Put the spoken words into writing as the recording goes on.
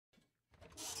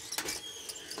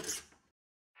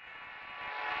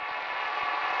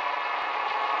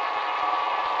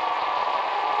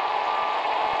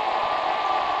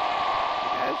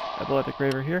Epileptic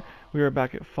Raver here. We are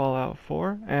back at Fallout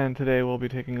 4, and today we'll be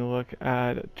taking a look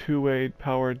at two-way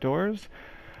power doors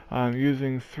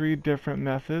using three different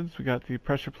methods. We got the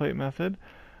pressure plate method,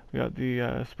 we got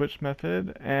the switch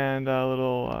method, and a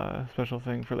little special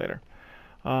thing for later.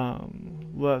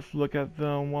 Let's look at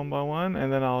them one by one,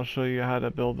 and then I'll show you how to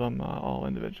build them all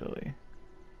individually.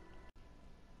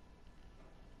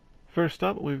 First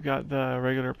up, we've got the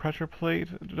regular pressure plate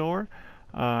door.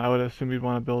 I would assume you'd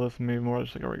want to build this maybe more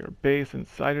just like a regular base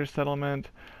inside your settlement,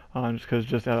 just because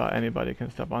just about anybody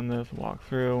can step on this and walk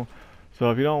through.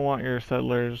 So if you don't want your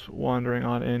settlers wandering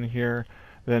on in here,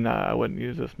 then I wouldn't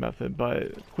use this method.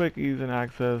 But quick, ease, and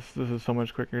access, this is so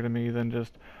much quicker to me than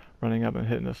just running up and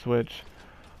hitting a switch.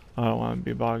 I don't want to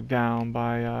be bogged down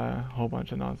by a whole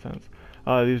bunch of nonsense.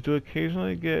 These do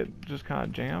occasionally get just kind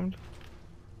of jammed,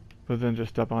 but then just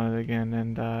step on it again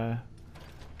and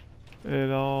it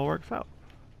all works out.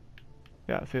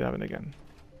 Yeah, see it happen again.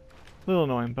 A little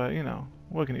annoying, but you know,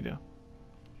 what can you do?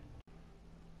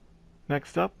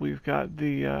 Next up, we've got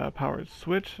the powered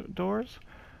switch doors.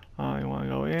 You want to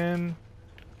go in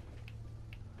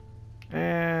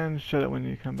and shut it when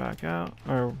you come back out,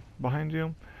 or behind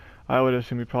you. I would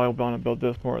assume you probably want to build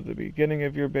this more at the beginning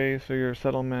of your base or your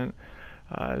settlement.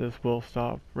 This will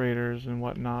stop raiders and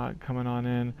whatnot coming on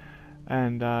in,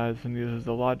 and this uses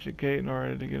the logic gate in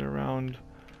order to get around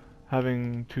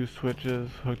having two switches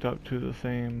hooked up to the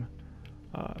same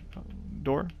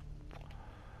door.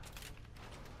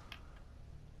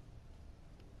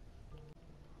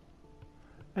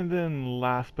 And then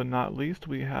last but not least,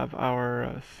 we have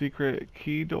our secret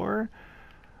key door.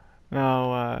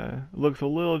 Now, it looks a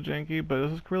little janky, but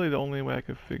this is really the only way I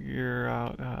could figure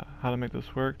out how to make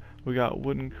this work. We got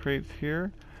wooden crates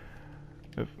here.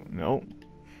 Nope.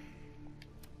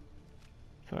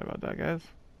 Sorry about that, guys.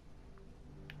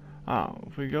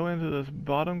 If we go into this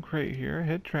bottom crate here,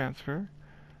 hit transfer,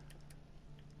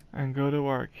 and go to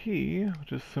our key,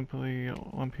 which is simply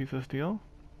one piece of steel.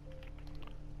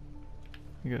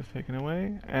 It gets taken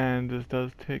away, and this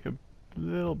does take a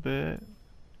little bit.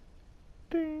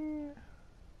 Ding!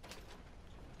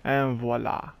 And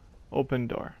voila! Open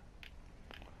door.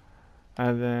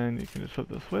 And then you can just flip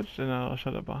the switch and it'll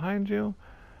shut it behind you.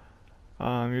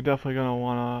 You're definitely going to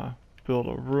want to build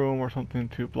a room or something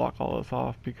to block all this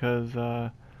off, because it's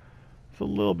a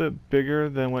little bit bigger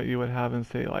than what you would have in,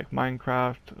 say, like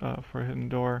Minecraft for a hidden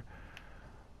door.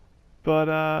 But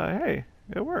hey,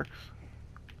 it works.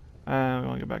 And we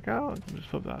want to get back out, just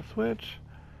flip that switch,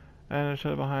 and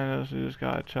shut it behind us. You just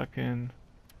gotta chuck in,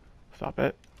 stop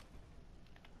it,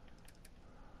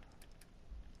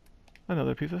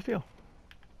 another piece of steel.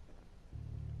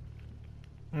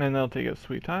 And that'll take a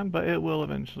sweet time, but it will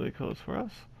eventually close for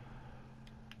us.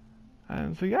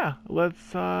 And so yeah, let's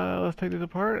take these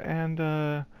apart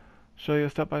and show you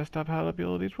step by step how to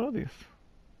build each one of these.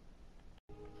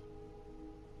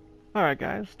 Alright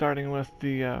guys, starting with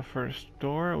the first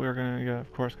door, we're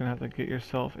of course gonna have to get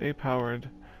yourself a powered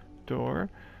door,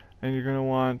 and you're gonna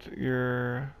want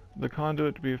the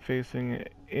conduit to be facing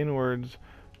inwards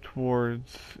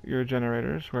towards your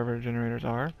generators, wherever generators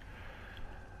are.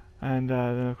 And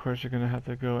then of course you're gonna have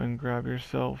to go and grab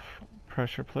yourself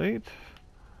pressure plate.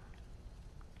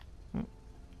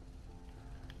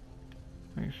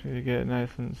 Make sure you get it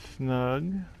nice and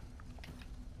snug.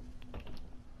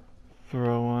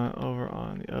 Throw one over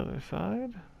on the other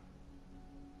side.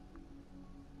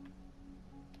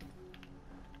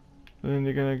 Then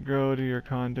you're going to go to your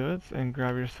conduits and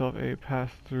grab yourself a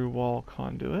pass-through wall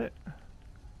conduit.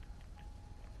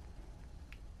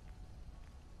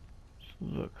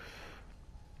 Which looks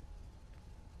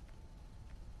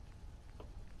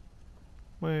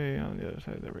way on the other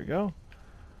side. There we go.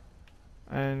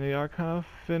 And they are kind of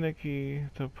finicky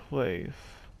to place.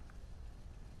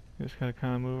 You just gotta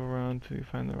kind of move around till you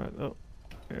find the right. Oh,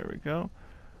 there we go.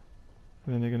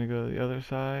 And then you're gonna go to the other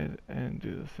side and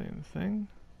do the same thing.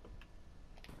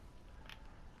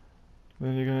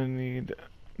 Then you're gonna need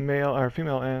male or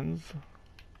female ends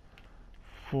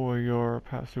for your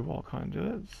pass-through wall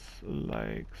conduits,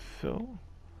 like so.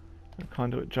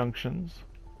 Conduit junctions.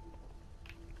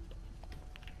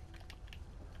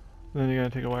 Then you're gonna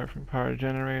take a wire from power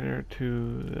generator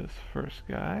to this first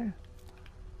guy.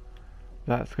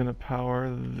 That's going to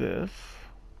power this,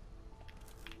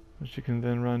 which you can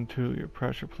then run to your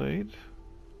pressure plate.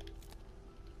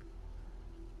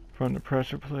 From the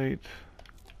pressure plate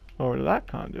over to that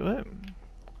conduit,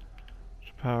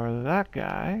 which power that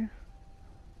guy.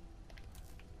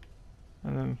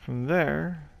 And then from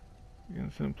there, you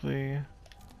can simply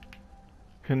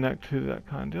connect to that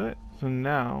conduit. So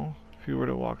now, if you were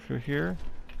to walk through here,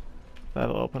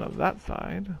 that'll open up that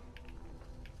side.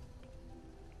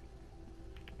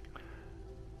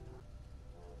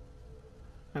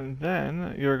 And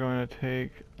then you're going to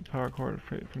take a power cord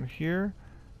from here,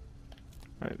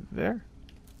 right there,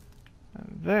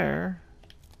 and there,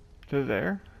 to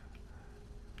there,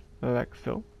 like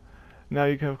so. Now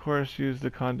you can of course use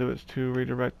the conduits to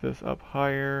redirect this up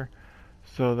higher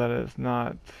so that it's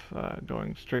not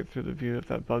going straight through the view if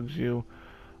that bugs you.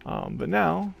 But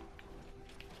now,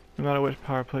 no matter which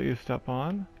power plate you step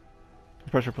on,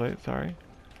 pressure plate, sorry,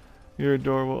 your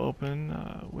door will open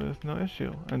with no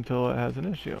issue until it has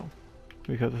an issue,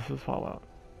 because this is Fallout.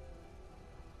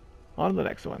 On to the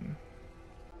next one.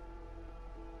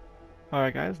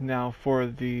 Alright guys, now for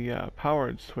the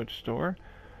powered switch door.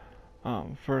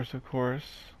 First of course,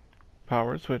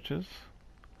 powered switches.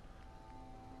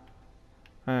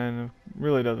 And it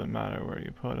really doesn't matter where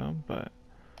you put them, but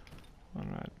one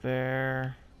right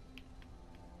there,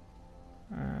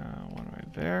 one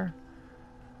right there.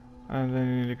 And then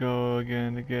you need to go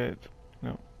again to get,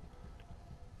 no,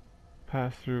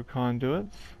 pass through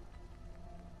conduits.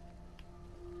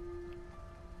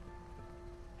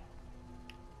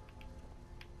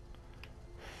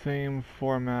 Same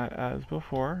format as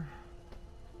before.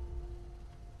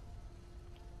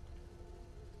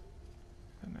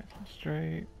 Nice and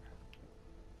straight.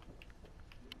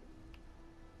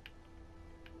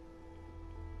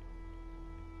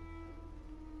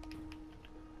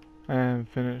 And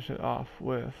finish it off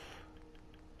with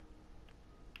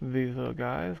these little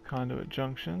guys, Conduit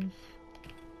Junctions.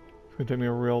 It's going to take me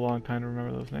a real long time to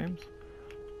remember those names.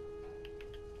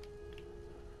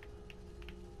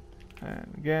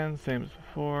 And again, same as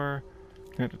before,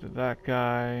 connected to that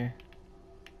guy.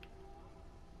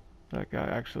 That guy,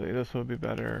 actually, this would be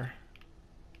better.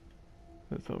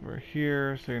 That's over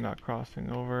here, so you're not crossing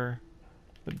over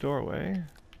the doorway.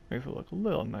 Makes it look a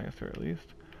little nicer at least.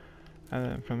 And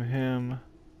then from him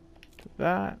to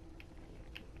that.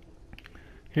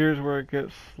 Here's where it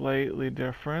gets slightly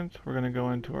different. We're going to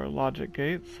go into our logic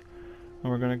gates,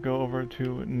 and we're going to go over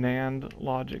to Nand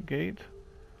logic gate.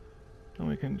 And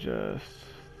we can just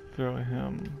throw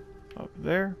him up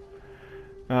there.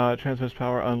 It transmits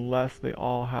power unless they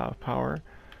all have power.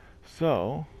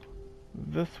 So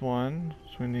this one,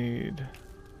 which we need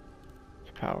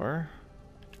to power,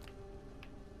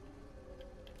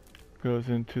 goes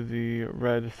into the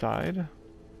red side,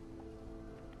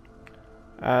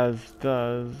 as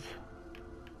does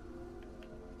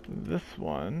this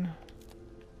one.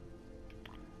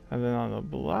 And then on the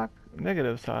black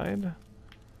negative side,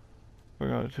 we're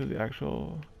going to the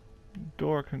actual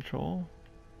door control,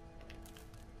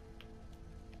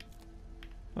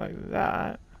 like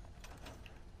that.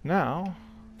 Now,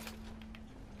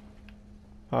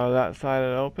 that side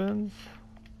it opens,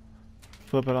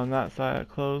 flip it on that side it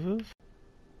closes.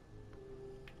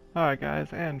 Alright guys,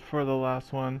 and for the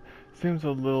last one, seems a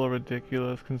little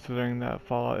ridiculous considering that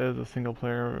Fallout is a single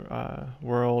player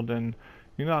world and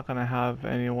you're not going to have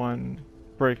anyone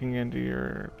breaking into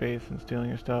your base and stealing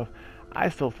your stuff. I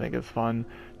still think it's fun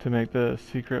to make the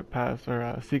secret pass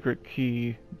or secret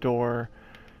key door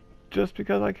just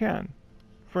because I can,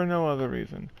 for no other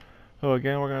reason. So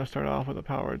again, we're going to start off with a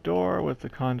powered door with the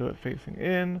conduit facing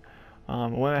in.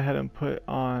 Went ahead and put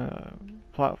on a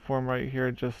platform right here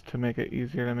just to make it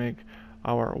easier to make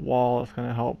our wall. It's going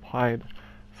to help hide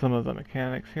some of the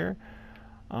mechanics here.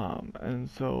 And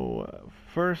so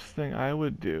first thing I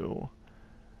would do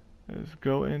is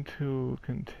go into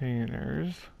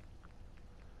containers,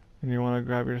 and you want to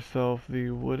grab yourself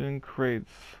the wooden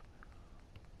crates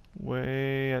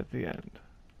way at the end,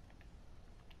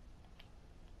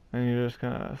 and you're just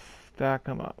gonna stack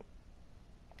them up.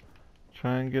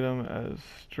 Try and get them as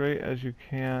straight as you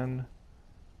can,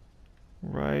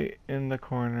 right in the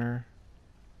corner,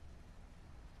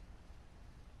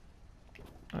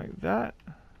 like that.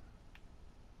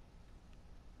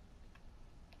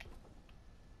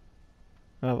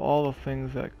 I have all the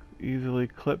things that easily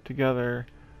clip together.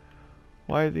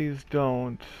 Why these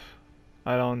don't,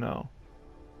 I don't know.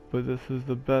 But this is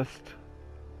the best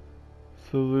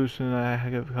solution I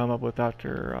have come up with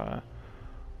after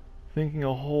thinking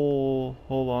a whole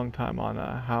long time on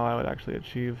how I would actually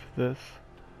achieve this.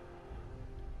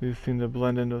 These seem to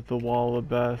blend in with the wall the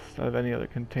best out of any other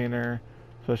container,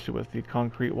 especially with the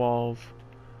concrete walls,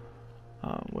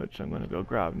 which I'm going to go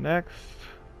grab next.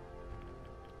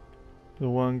 The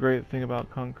one great thing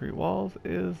about concrete walls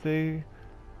is they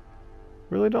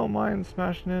really don't mind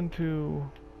smashing into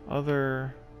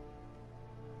other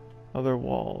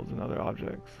walls and other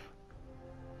objects.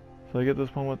 So I get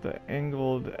this one with the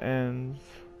angled ends.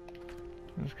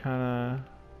 Just kind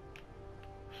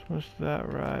of smush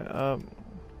that right up.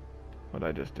 What'd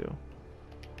I just do?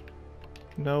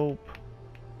 Nope.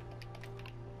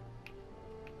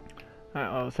 What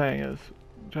I was saying is,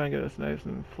 try and get this nice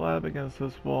and flat up against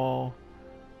this wall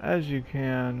as you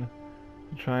can.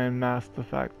 Try and mask the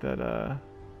fact that there's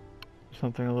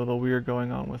something a little weird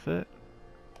going on with it.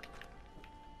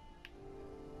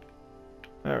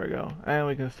 There we go. And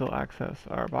we can still access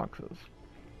our boxes.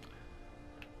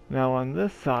 Now on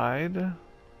this side,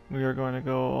 we are going to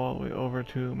go all the way over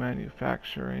to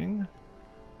manufacturing,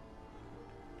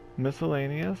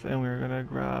 miscellaneous, and we're going to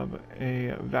grab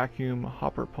a vacuum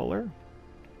hopper puller.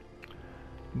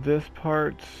 This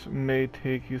part may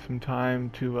take you some time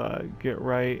to get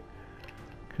right,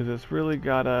 because it's really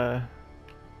gotta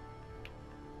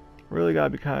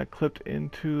be kind of clipped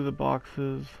into the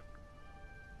boxes,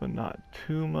 but not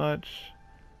too much.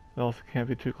 It also can't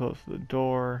be too close to the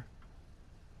door,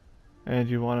 and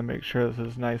you want to make sure this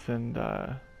is nice and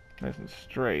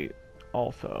straight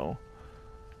also,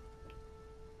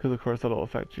 because of course that'll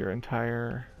affect your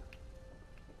entire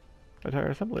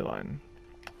assembly line.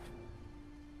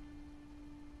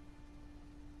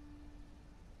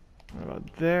 What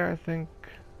about there? I think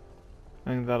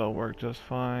that'll work just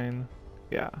fine.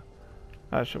 Yeah,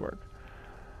 that should work.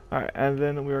 Alright, and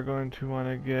then we are going to want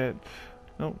to get,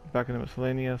 back into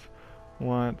miscellaneous,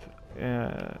 want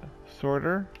a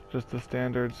sorter, just a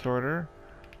standard sorter.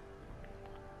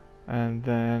 And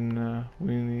then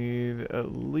we need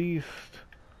at least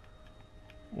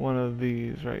one of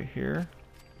these right here.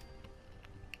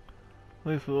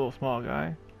 At least a little small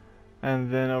guy.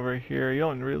 And then over here, you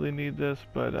don't really need this,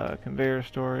 but conveyor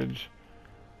storage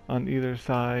on either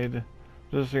side,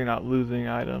 just so you're not losing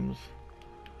items.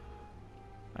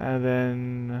 And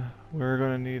then we're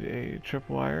going to need a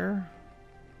tripwire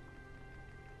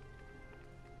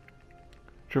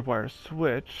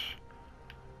switch,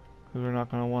 because we're not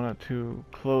going to want it to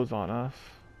close on us.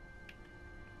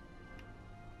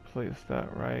 Place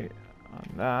that right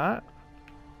on that.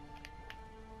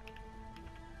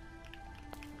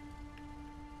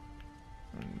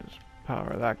 And just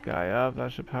power that guy up.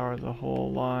 That should power the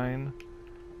whole line.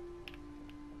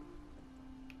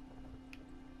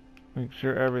 Make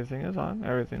sure everything is on.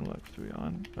 Everything looks to be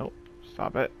on. Nope,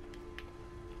 stop it.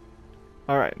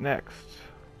 Alright, next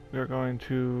we're going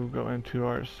to go into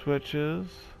our switches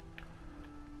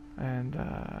and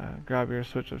grab your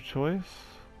switch of choice.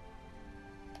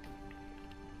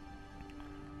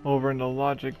 Over into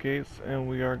logic gates, and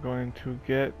we are going to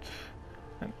get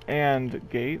an AND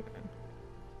gate.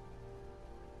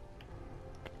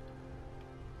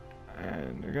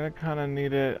 And you're going to kind of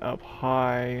need it up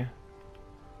high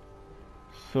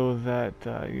so that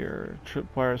your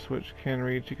tripwire switch can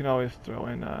reach. You can always throw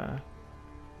in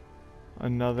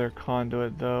another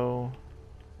conduit though.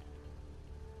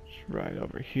 Just right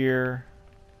over here.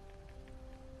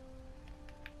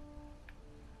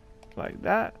 Like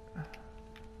that.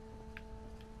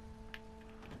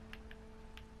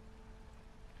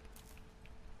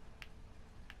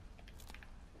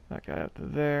 That guy up to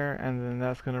there, and then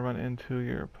that's going to run into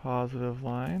your positive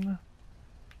line.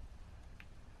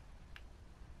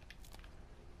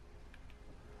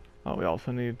 Oh, we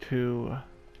also need to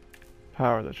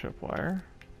power the tripwire.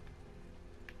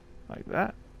 Like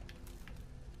that.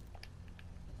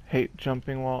 Hate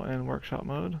jumping while in workshop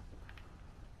mode.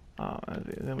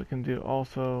 And then we can do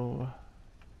also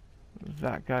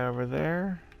that guy over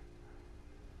there.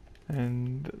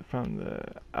 And from the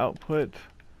output,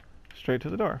 straight to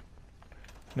the door.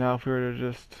 Now if we were to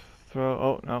just throw,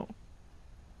 oh no.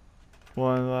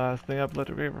 One last thing up,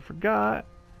 electric vapor forgot.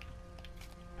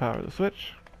 Power the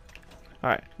switch.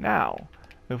 Alright, now,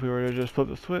 if we were to just flip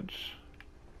the switch,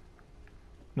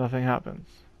 nothing happens.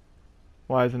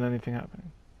 Why isn't anything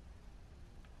happening?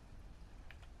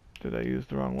 Did I use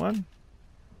the wrong one?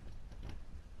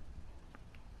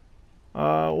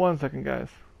 1 second, guys.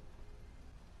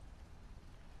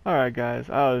 Alright guys,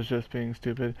 I was just being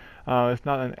stupid. It's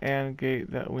not an AND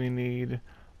gate that we need.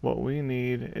 What we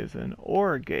need is an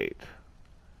OR gate.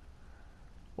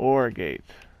 OR gate.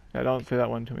 Yeah, don't say that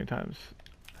one too many times.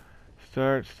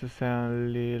 Starts to sound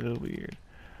a little weird.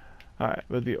 Alright,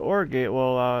 but the OR gate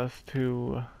will allow us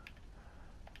to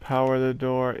power the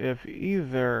door if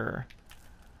either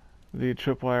the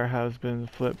tripwire has been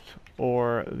flipped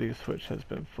or the switch has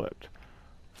been flipped.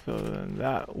 So then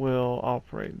that will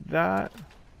operate that.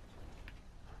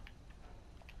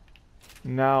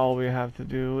 Now all we have to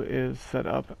do is set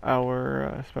up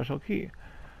our special key.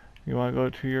 You want to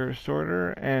go to your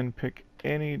sorter and pick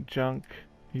any junk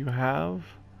you have.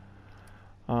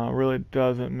 Really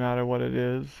doesn't matter what it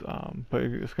is, but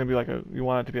it's going to be like you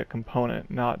want it to be a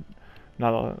component, not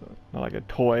like a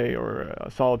toy or a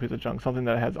solid piece of junk, something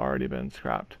that has already been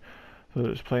scrapped. So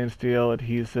there's plain steel,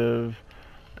 adhesive,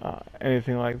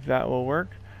 anything like that will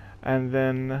work. And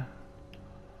then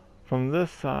from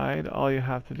this side, all you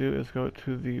have to do is go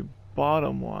to the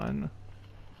bottom one.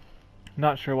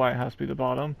 Not sure why it has to be the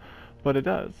bottom, but it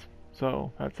does.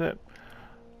 So that's it.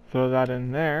 Throw that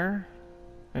in there,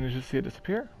 and you should see it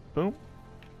disappear. Boom.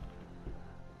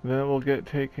 Then it will get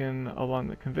taken along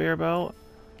the conveyor belt.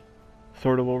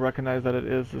 Sorter will recognize that it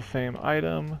is the same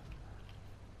item.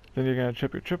 Then you're going to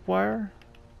trip your tripwire,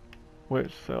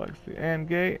 which selects the AND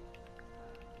gate,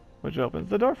 which opens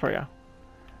the door for you.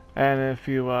 And if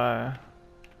you're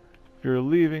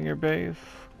leaving your base,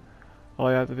 all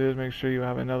you have to do is make sure you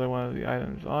have another one of the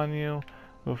items on you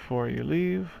before you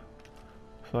leave.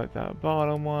 Select that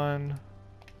bottom one.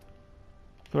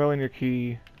 Throw in your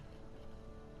key.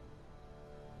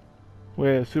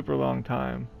 Wait a super long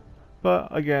time.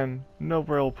 But again, no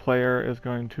real player is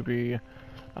going to be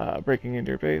breaking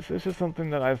into your base. It's just something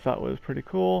that I thought was pretty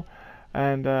cool,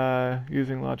 and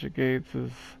using logic gates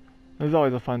is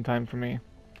always a fun time for me.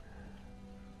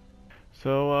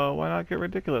 So why not get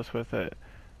ridiculous with it?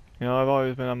 You know, I've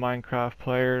always been a Minecraft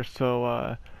player,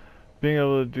 so being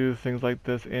able to do things like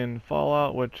this in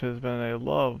Fallout, which has been a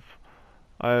love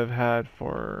I've had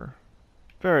for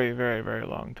very, very, very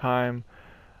long time,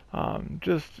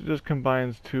 just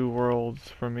combines two worlds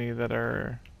for me that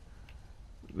are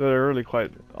really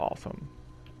quite awesome.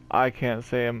 I can't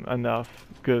say enough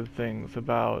good things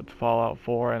about Fallout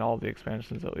 4 and all the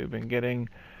expansions that we've been getting.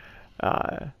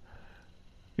 Yeah,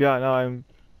 no,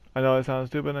 I know it sounds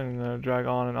stupid and I'm gonna drag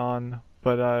on and on,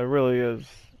 but it really is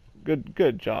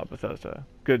good job, Bethesda.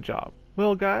 Good job.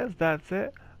 Well, guys, that's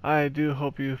it. I do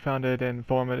hope you found it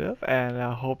informative, and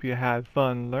I hope you had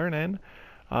fun learning.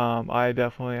 I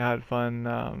definitely had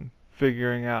fun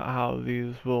figuring out how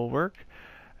these will work.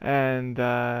 And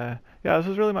yeah, this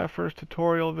is really my first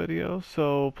tutorial video,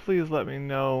 so please let me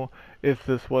know if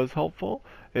this was helpful.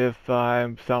 If I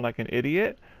sound like an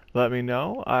idiot, let me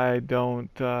know. I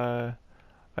don't get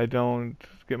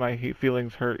my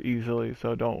feelings hurt easily,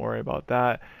 so don't worry about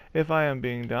that. If I am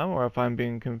being dumb or if I'm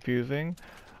being confusing,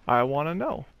 I want to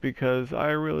know, because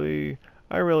I really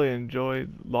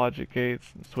enjoyed logic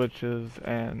gates and switches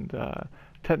and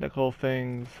technical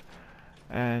things,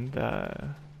 and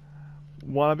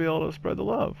want to be able to spread the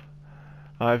love.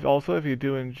 Also, if you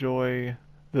do enjoy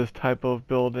this type of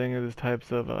building or these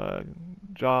types of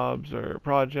jobs or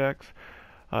projects,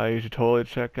 you should totally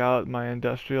check out my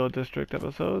industrial district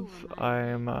episodes. I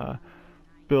am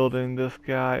building this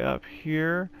guy up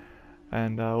here,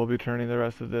 and we'll be turning the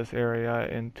rest of this area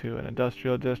into an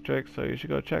industrial district, so you should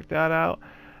go check that out.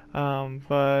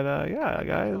 Yeah,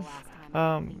 guys,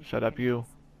 shut up, you.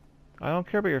 I don't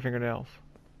care about your fingernails.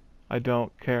 I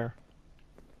don't care.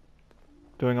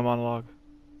 Doing a monologue.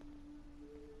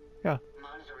 Yeah.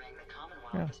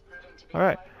 Yeah.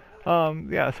 Alright.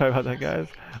 Yeah, sorry about that, guys.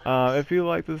 If you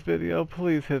like this video,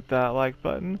 please hit that like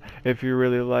button. If you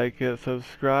really like it,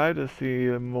 subscribe to see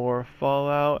more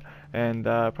Fallout and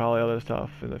probably other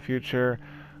stuff in the future.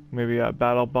 Maybe a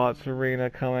BattleBots arena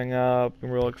coming up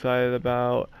I'm real excited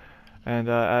about. And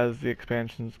as the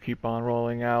expansions keep on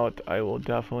rolling out, I will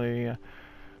definitely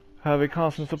have a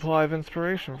constant supply of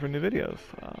inspiration for new videos.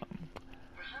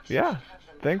 Yeah,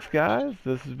 thanks guys.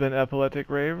 This has been Epileptic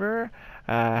Raver.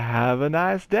 Have a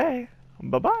nice day.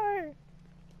 Bye-bye.